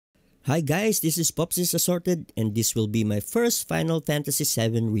Hi guys, this is Popsis Assorted and this will be my first Final Fantasy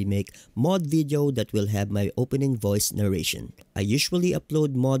VII Remake mod video that will have my opening voice narration. I usually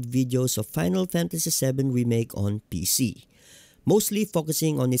upload mod videos of Final Fantasy VII Remake on PC, mostly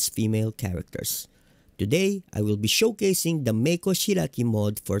focusing on its female characters. Today, I will be showcasing the Meiko Shiraki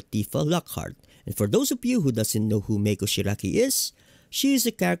mod for Tifa Lockhart. And for those of you who doesn't know who Meiko Shiraki is, she is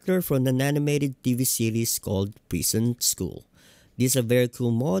a character from an animated TV series called Prison School. This is a very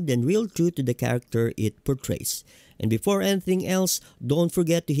cool mod and real true to the character it portrays. And before anything else, don't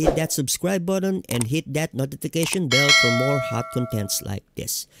forget to hit that subscribe button and hit that notification bell for more hot contents like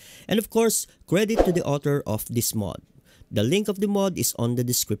this. And of course, credit to the author of this mod. The link of the mod is on the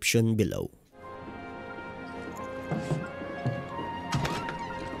description below.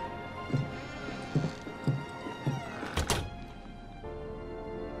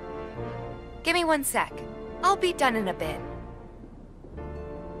 Give me 1 sec. I'll be done in a bit.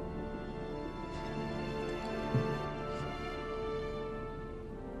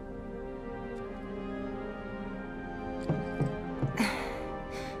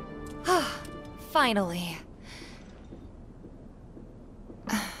 Finally.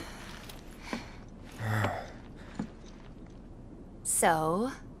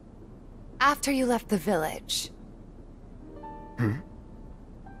 So, after you left the village,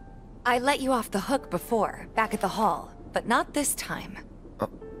 I let you off the hook before, back at the hall, but not this time.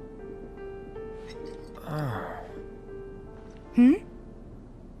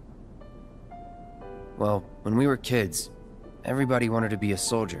 Well, when we were kids, everybody wanted to be a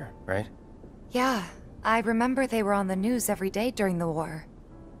soldier, right? Yeah, I remember they were on the news every day during the war.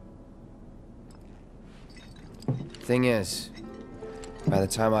 Thing is, by the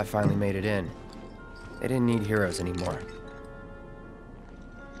time I finally made it in, they didn't need heroes anymore.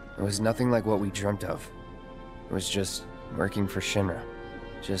 It was nothing like what we dreamt of. It was just working for Shinra.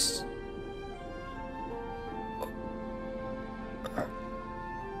 Just...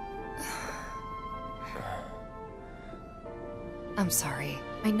 I'm sorry.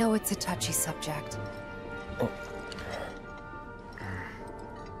 I know it's a touchy subject.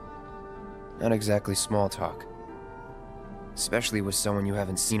 Not exactly small talk. Especially with someone you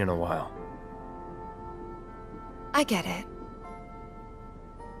haven't seen in a while. I get it.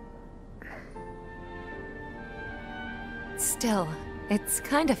 Still, it's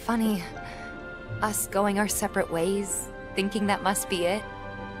kind of funny. Us going our separate ways, thinking that must be it.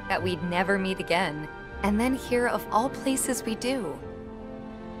 That we'd never meet again. And then here, of all places, we do.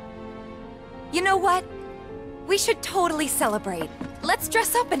 You know what? We should totally celebrate. Let's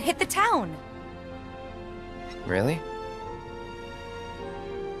dress up and hit the town. Really?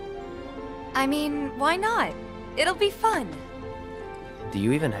 I mean, why not? It'll be fun. Do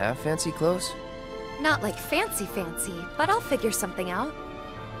you even have fancy clothes? Not like fancy, but I'll figure something out.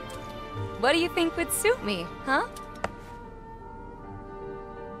 What do you think would suit me, huh?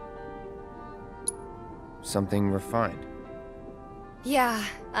 Something refined. Yeah,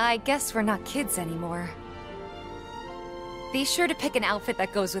 I guess we're not kids anymore. Be sure to pick an outfit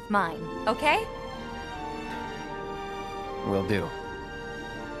that goes with mine, okay? Will do.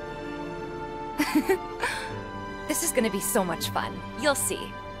 This is gonna be so much fun. You'll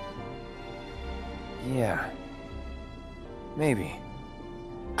see. Yeah. Maybe.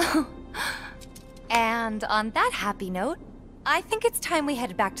 And on that happy note, I think it's time we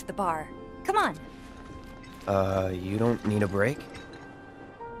headed back to the bar. Come on. You don't need a break?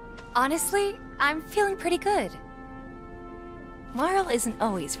 Honestly, I'm feeling pretty good. Marl isn't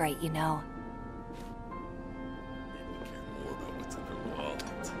always right, you know.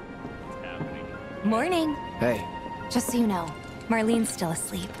 Morning. Hey. Just so you know, Marlene's still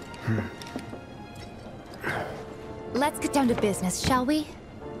asleep. Let's get down to business, shall we?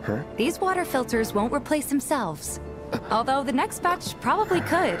 Huh? These water filters won't replace themselves. Although the next batch probably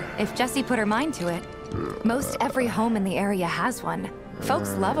could, if Jessie put her mind to it. Most every home in the area has one.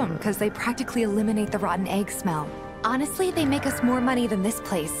 Folks love them because they practically eliminate the rotten egg smell. Honestly, they make us more money than this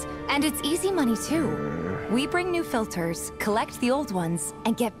place. And it's easy money too. We bring new filters, collect the old ones,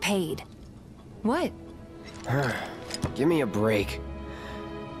 and get paid. What? Give me a break.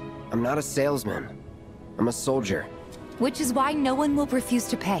 I'm not a salesman. I'm a soldier. Which is why no one will refuse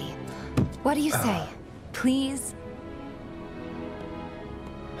to pay. What do you say? Please?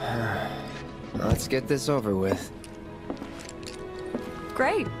 Let's get this over with.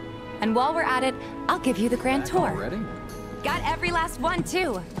 Great. And while we're at it, I'll give you the grand tour. Already? Got every last one,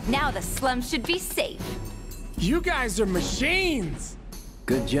 too. Now the slums should be safe. You guys are machines!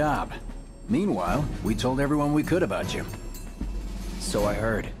 Good job. Meanwhile, we told everyone we could about you. So I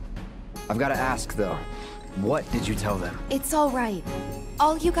heard. I've got to ask, though. What did you tell them? It's all right.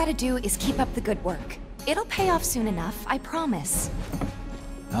 All you gotta do is keep up the good work. It'll pay off soon enough, I promise.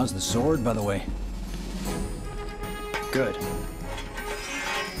 How's the sword, by the way? Good.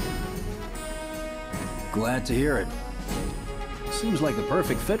 Glad to hear it. Seems like the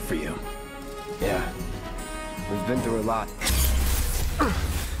perfect fit for you. Yeah. We've been through a lot.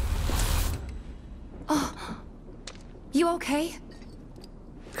 Oh. You okay?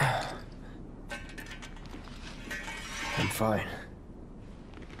 I'm fine.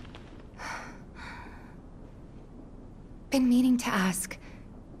 Been meaning to ask.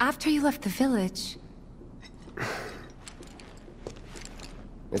 After you left the village...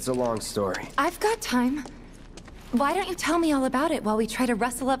 It's a long story. I've got time. Why don't you tell me all about it while we try to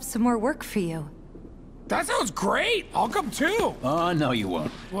rustle up some more work for you? That sounds great. I'll come too. Oh, no you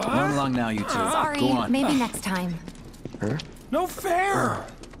won't. What? Run along now, you two. Sorry, Go on. maybe next time. Huh? No fair.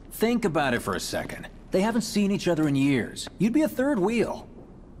 Think about it for a second. They haven't seen each other in years. You'd be a third wheel.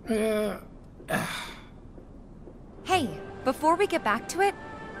 Hey, before we get back to it,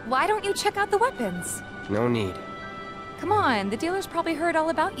 why don't you check out the weapons? No need. Come on, the dealer's probably heard all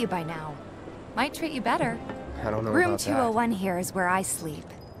about you by now. Might treat you better. I don't know Room about 201 here is where I sleep.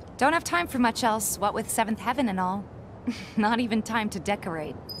 Don't have time for much else, what with 7th Heaven and all. Not even time to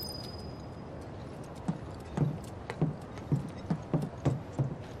decorate.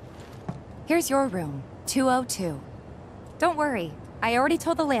 Here's your room, 202. Don't worry, I already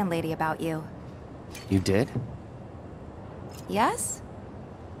told the landlady about you. that. You did? Yes?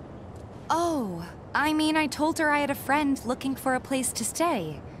 Oh, I mean, I told her I had a friend looking for a place to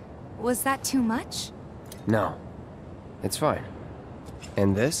stay. Was that too much? No. It's fine.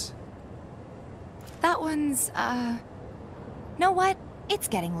 And this? That one's, know what? It's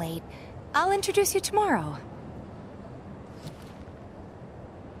getting late. I'll introduce you tomorrow.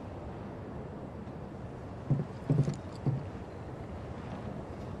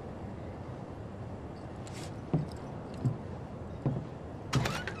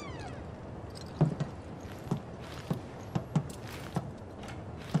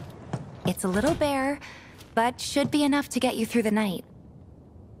 It's a little bare, but should be enough to get you through the night.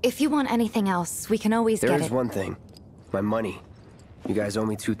 If you want anything else, we can always get it. There is one thing. My money. You guys owe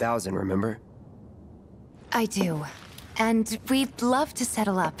me 2,000, remember? I do. And we'd love to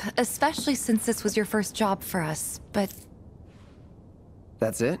settle up, especially since this was your first job for us, but...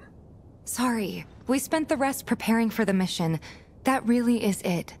 That's it? Sorry. We spent the rest preparing for the mission. That really is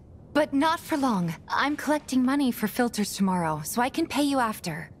it. But not for long. I'm collecting money for filters tomorrow, so I can pay you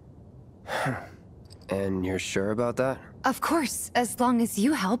after. And you're sure about that? Of course, as long as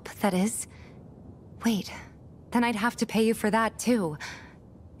you help, that is. Wait, then I'd have to pay you for that too.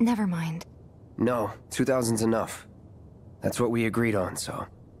 Never mind. No, 2,000's enough. That's what we agreed on, so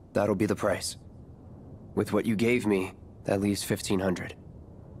that'll be the price. With what you gave me, that leaves 1,500.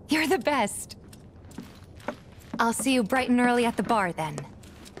 You're the best. I'll see you bright and early at the bar then.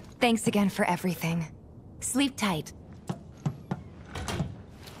 Thanks again for everything. Sleep tight.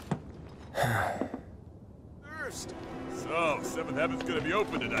 So, 7th Heaven's gonna be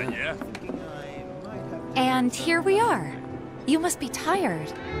open tonight, yeah? And here we are. You must be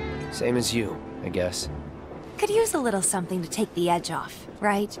tired. Same as you, I guess. Could use a little something to take the edge off,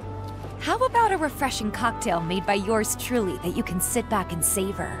 right? How about a refreshing cocktail made by yours truly that you can sit back and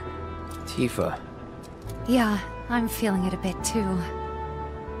savor? Tifa. Yeah, I'm feeling it a bit too.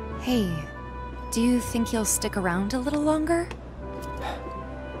 Hey, do you think you'll stick around a little longer?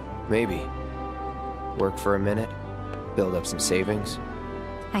 Maybe. Work for a minute, build up some savings.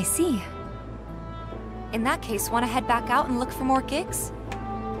 I see. In that case, want to head back out and look for more gigs?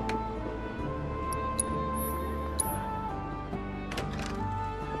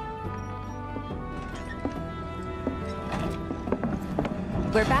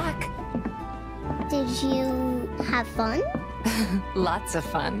 We're back. Did you have fun? Lots of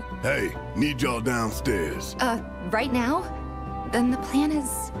fun. Hey, need y'all downstairs. Right now? Then the plan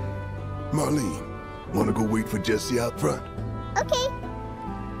is... Marlene, wanna go wait for Jesse out front? Okay.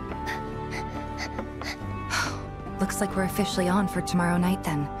 Looks like we're officially on for tomorrow night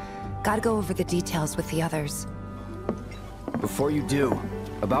then. Gotta go over the details with the others. Before you do,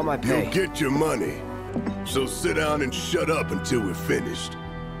 about my pay. You'll get your money. So sit down and shut up until we're finished.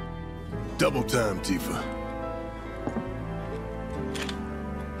 Double time, Tifa.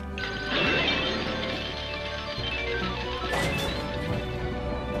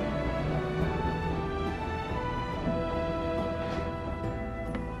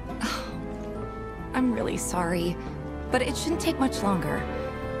 I'm really sorry, but it shouldn't take much longer.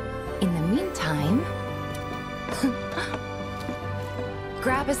 In the meantime...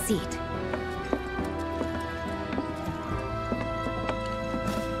 grab a seat.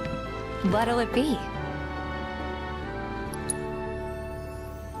 What'll it be?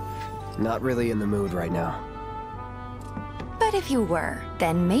 Not really in the mood right now. But if you were,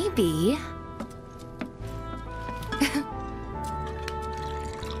 then maybe...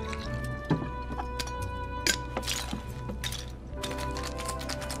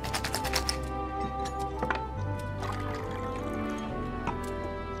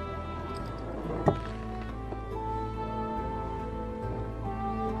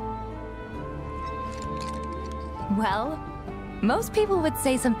 Well, most people would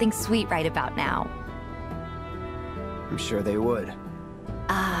say something sweet right about now. I'm sure they would.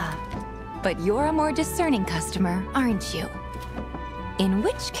 But you're a more discerning customer, aren't you? In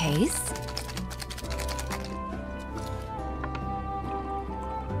which case...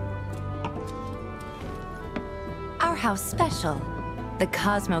 our house special, the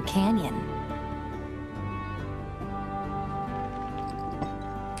Cosmo Canyon.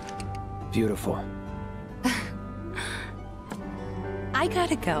 Beautiful. I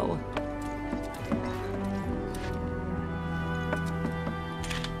gotta go.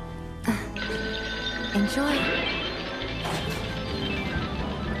 Enjoy.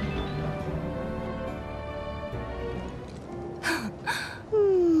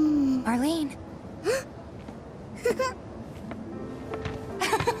 Marlene.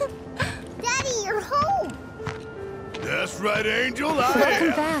 Daddy, you're home! That's right, Angel, I Welcome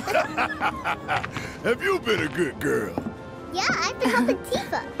am. back. Have you been a good girl? Yeah, I've been helping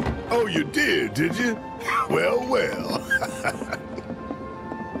Tifa. Oh, you did you? Well, well.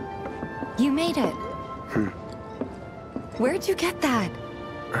 You made it. Where'd you get that?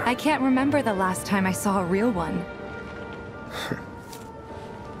 I can't remember the last time I saw a real one.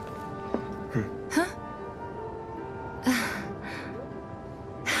 Huh?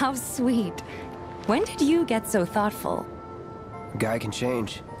 How sweet. When did you get so thoughtful? Guy can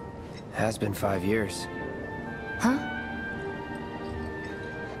change. Has been 5 years. Huh?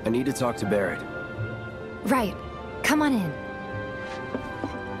 I need to talk to Barrett. Right. Come on in.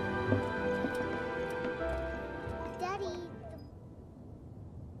 Daddy...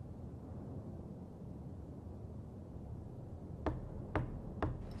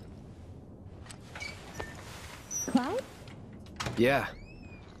 Cloud? Yeah,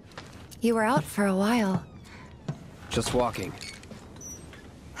 You were out for a while. just walking.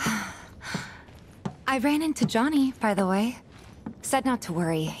 I ran into Johnny, by the way. Said not to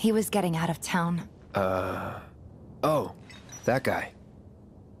worry. He was getting out of town. Oh, that guy.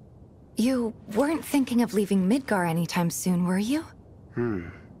 You weren't thinking of leaving Midgar anytime soon, were you?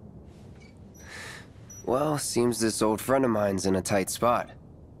 Well, seems this old friend of mine's in a tight spot.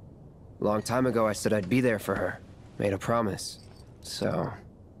 Long time ago, I said I'd be there for her. Made a promise. So...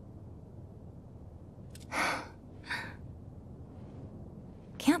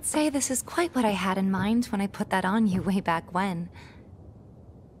 Can't say this is quite what I had in mind when I put that on you way back when.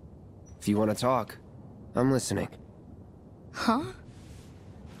 if you want to talk, I'm listening. Huh?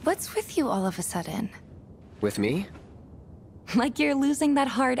 What's with you all of a sudden? With me? Like you're losing that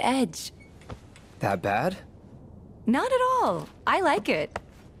hard edge. That bad? Not at all. I like it.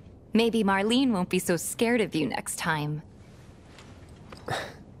 Maybe Marlene won't be so scared of you next time.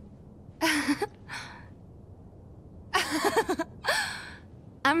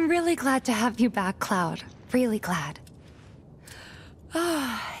 I'm really glad to have you back, Cloud. Really glad.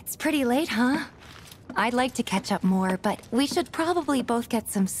 It's pretty late, huh? I'd like to catch up more, but we should probably both get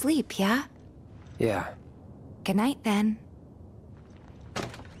some sleep, yeah? Yeah. Good night, then.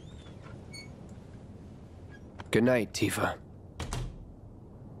 Good night, Tifa.